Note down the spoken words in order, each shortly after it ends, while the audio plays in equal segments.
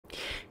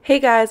Hey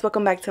guys,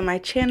 welcome back to my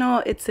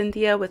channel. It's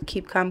Cynthia with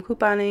Keep Calm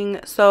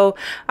Couponing. So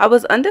I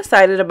was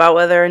undecided about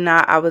whether or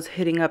not I was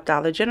hitting up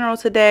Dollar General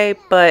today,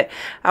 but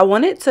I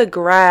wanted to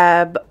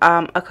grab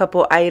a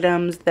couple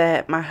items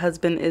that my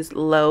husband is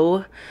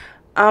low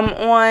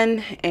on,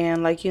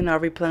 and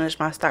replenish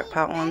my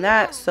stockpile on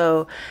that.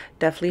 So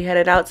definitely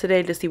headed out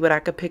today to see what I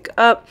could pick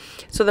up.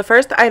 So the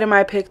first item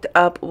I picked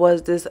up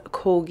was this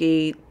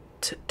Colgate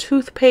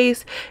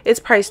toothpaste.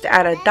 It's priced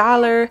at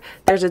 $1.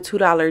 There's a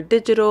 $2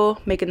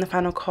 digital, making the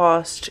final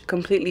cost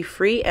completely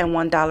free and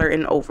 $1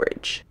 in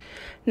overage.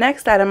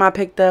 Next item I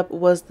picked up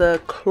was the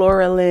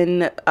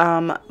Chloralin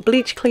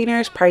bleach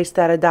cleaners, priced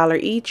at $1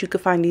 each. You can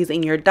find these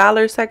in your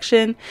dollar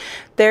section.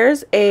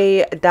 There's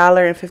a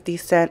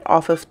 $1.50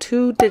 off of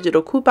 2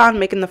 digital coupon,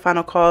 making the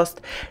final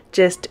cost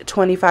just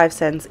 25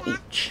 cents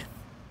each.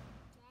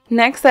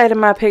 Next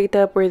item I picked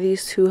up were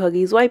these two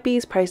Huggies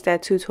Wipies, priced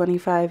at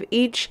 $2.25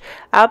 each.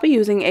 I'll be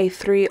using a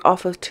 3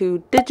 off of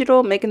 2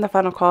 digital, making the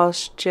final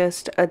cost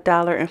just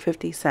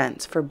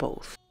 $1.50 for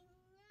both.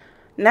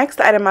 Next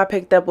item I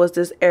picked up was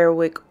this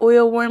Airwick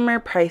oil warmer,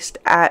 priced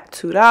at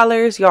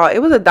 $2. Y'all,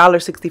 it was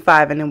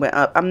 $1.65 and it went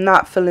up. I'm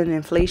not feeling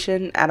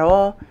inflation at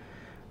all,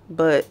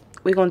 but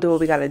we're gonna do what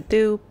we gotta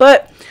do.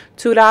 But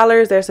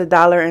 $2, there's a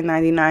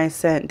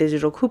 $1.99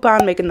 digital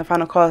coupon, making the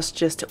final cost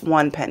just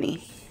 1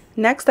 penny.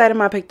 Next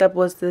item I picked up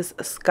was this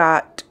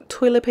Scott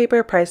toilet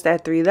paper, priced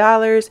at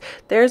 $3.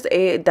 There's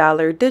a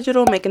 $1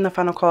 digital, making the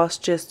final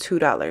cost just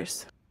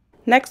 $2.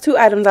 Next two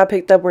items I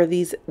picked up were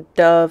these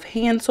Dove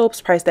hand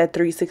soaps, priced at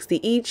 $3.60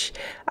 each.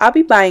 I'll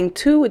be buying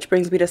 2, which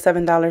brings me to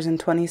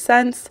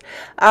 $7.20.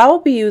 I'll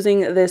be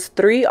using this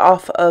 3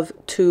 off of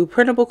 2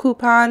 printable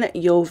coupon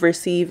you'll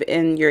receive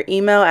in your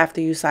email after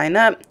you sign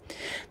up.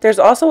 There's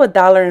also a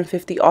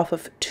 $1.50 off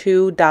of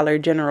 2 Dollar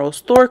General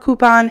store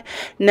coupon.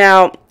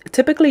 Now,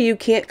 typically you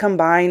can't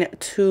combine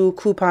 2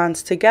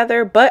 coupons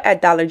together, but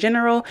at Dollar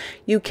General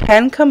you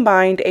can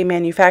combine a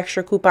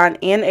manufacturer coupon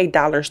and a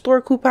dollar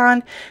store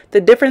coupon.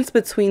 The difference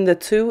between the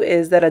two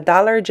is that a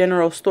Dollar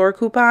General store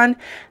coupon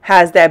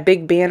has that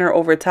big banner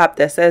over top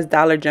that says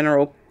Dollar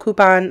General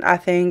coupon. I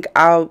think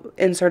I'll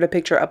insert a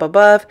picture up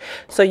above.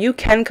 So you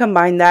can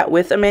combine that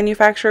with a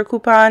manufacturer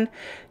coupon.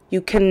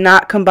 You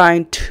cannot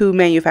combine 2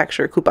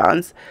 manufacturer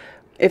coupons.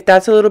 If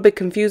that's a little bit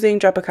confusing,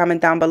 drop a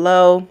comment down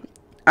below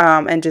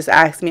and just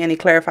ask me any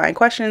clarifying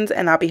questions,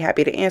 and I'll be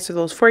happy to answer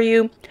those for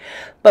you.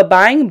 But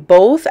buying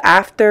both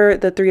after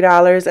the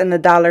 $3 and the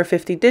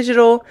 $1.50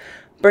 digital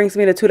brings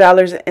me to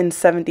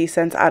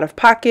 $2.70 out of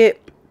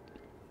pocket.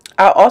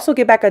 I'll also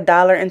get back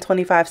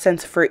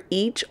 $1.25 for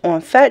each on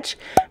Fetch,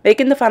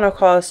 making the final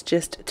cost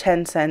just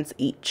 10 cents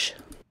each.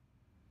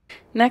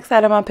 Next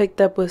item I picked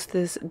up was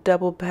this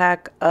double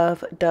pack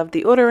of Dove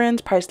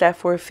deodorants, priced at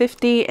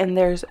 $4.50, and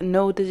there's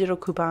no digital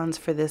coupons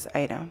for this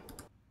item.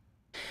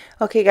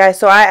 Okay guys,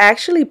 so I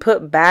actually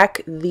put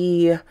back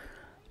the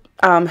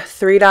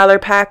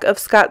 $3 pack of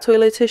Scott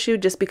toilet tissue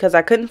just because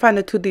I couldn't find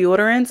the 2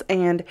 deodorants,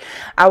 and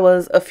I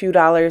was a few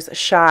dollars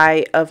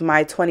shy of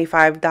my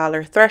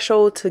 $25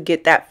 threshold to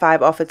get that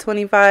 5 off of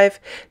 25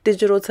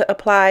 digital to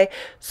apply.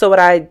 So what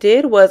I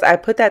did was I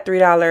put that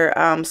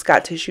 $3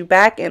 Scott tissue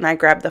back and I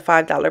grabbed the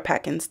 $5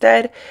 pack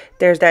instead.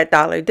 There's that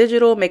 $1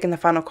 digital, making the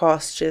final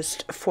cost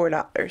just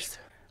 $4.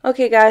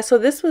 Okay guys, so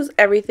this was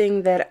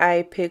everything that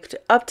I picked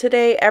up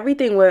today.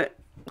 Everything went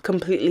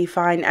completely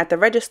fine at the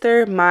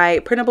register. My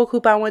printable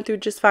coupon went through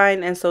just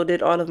fine, and so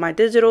did all of my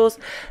digitals.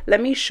 Let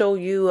me show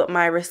you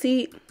my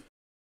receipt.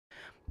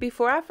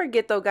 Before I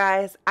forget though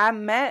guys, I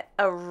met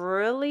a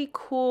really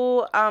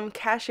cool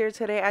cashier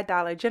today at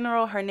Dollar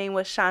General. Her name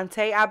was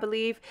Shantae, I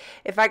believe.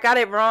 If I got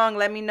it wrong,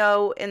 let me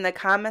know in the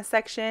comment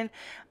section.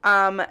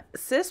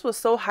 Sis was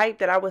so hyped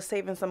that I was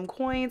saving some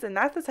coins, and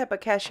that's the type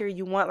of cashier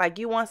you want. Like,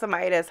 you want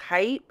somebody that's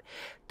hype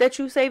that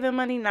you saving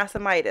money, not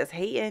somebody that's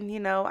hating. You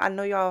know, I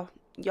know y'all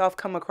have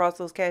come across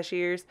those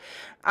cashiers.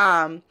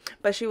 But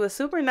she was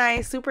super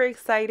nice, super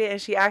excited,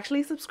 and she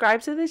actually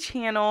subscribed to the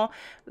channel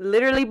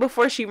literally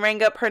before she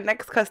rang up her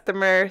next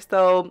customer.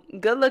 So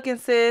good looking,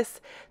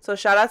 sis. So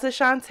shout out to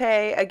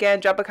Shantae. Again,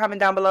 drop a comment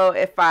down below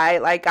if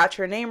I got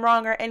your name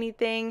wrong or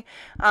anything.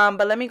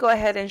 But let me go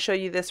ahead and show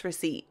you this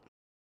receipt.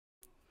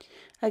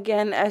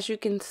 Again, as you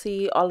can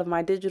see, all of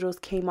my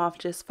digitals came off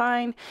just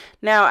fine.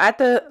 Now, at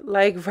the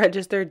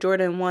register,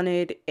 Jordan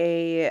wanted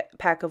a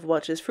pack of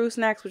Welch's fruit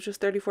snacks, which was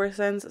 34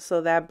 cents. So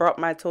that brought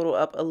my total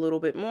up a little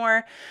bit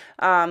more.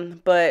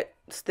 But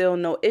still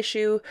no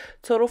issue.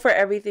 Total for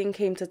everything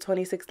came to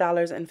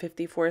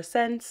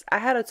 $26.54. I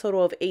had a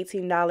total of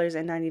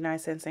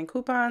 $18.99 in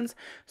coupons.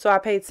 So I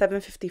paid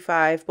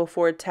 $7.55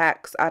 before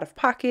tax out of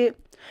pocket.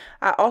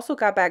 I also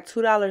got back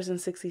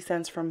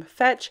 $2.60 from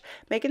Fetch,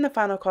 making the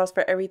final cost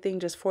for everything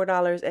just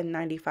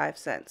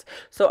 $4.95.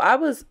 So I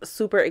was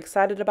super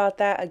excited about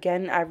that.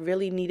 Again, I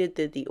really needed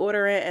the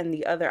deodorant, and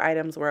the other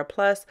items were a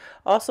plus.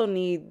 Also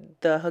need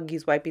the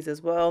Huggies Wipies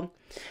as well.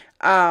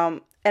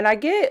 And I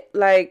get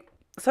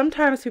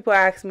sometimes people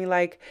ask me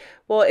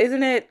well,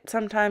 isn't it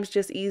sometimes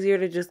just easier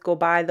to just go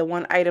buy the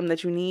one item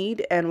that you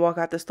need and walk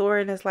out the store?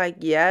 And it's like,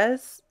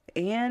 yes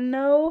and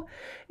no.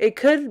 It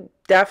could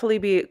definitely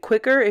be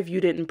quicker if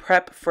you didn't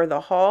prep for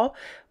the haul.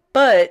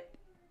 But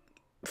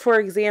for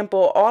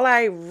example, all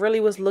I really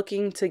was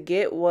looking to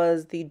get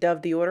was the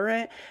Dove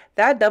deodorant.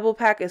 That double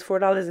pack is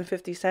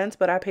 $4.50,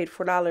 but I paid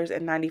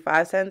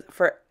 $4.95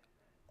 for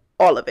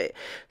all of it.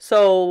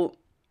 So,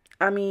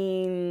 I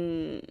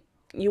mean,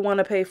 you want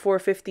to pay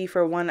 $4.50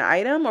 for one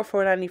item or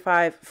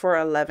 $4.95 for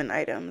 11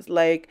 items?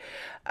 Like,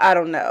 I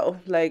don't know.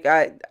 Like,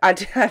 I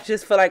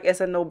just feel like it's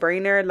a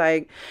no-brainer.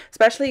 Like,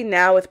 especially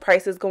now with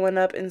prices going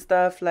up and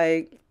stuff,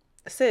 like,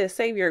 sis,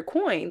 save your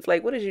coins.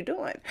 Like, what is you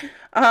doing?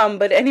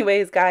 But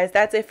anyways, guys,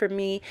 that's it for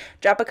me.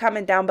 Drop a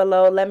comment down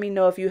below. Let me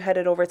know if you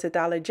headed over to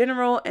Dollar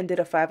General and did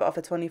a 5 off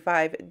of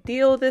 25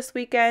 deal this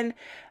weekend.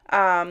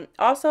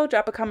 Also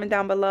drop a comment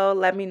down below.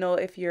 Let me know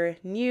if you're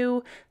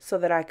new so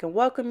that I can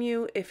welcome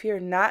you. If you're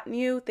not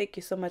new, thank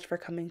you so much for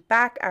coming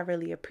back. I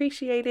really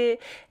appreciate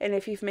it. And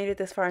if you've made it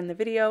this far in the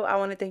video, I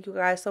want to thank you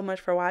guys so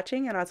much for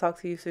watching, and I'll talk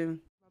to you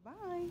soon.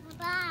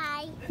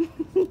 Bye-bye.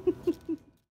 Bye.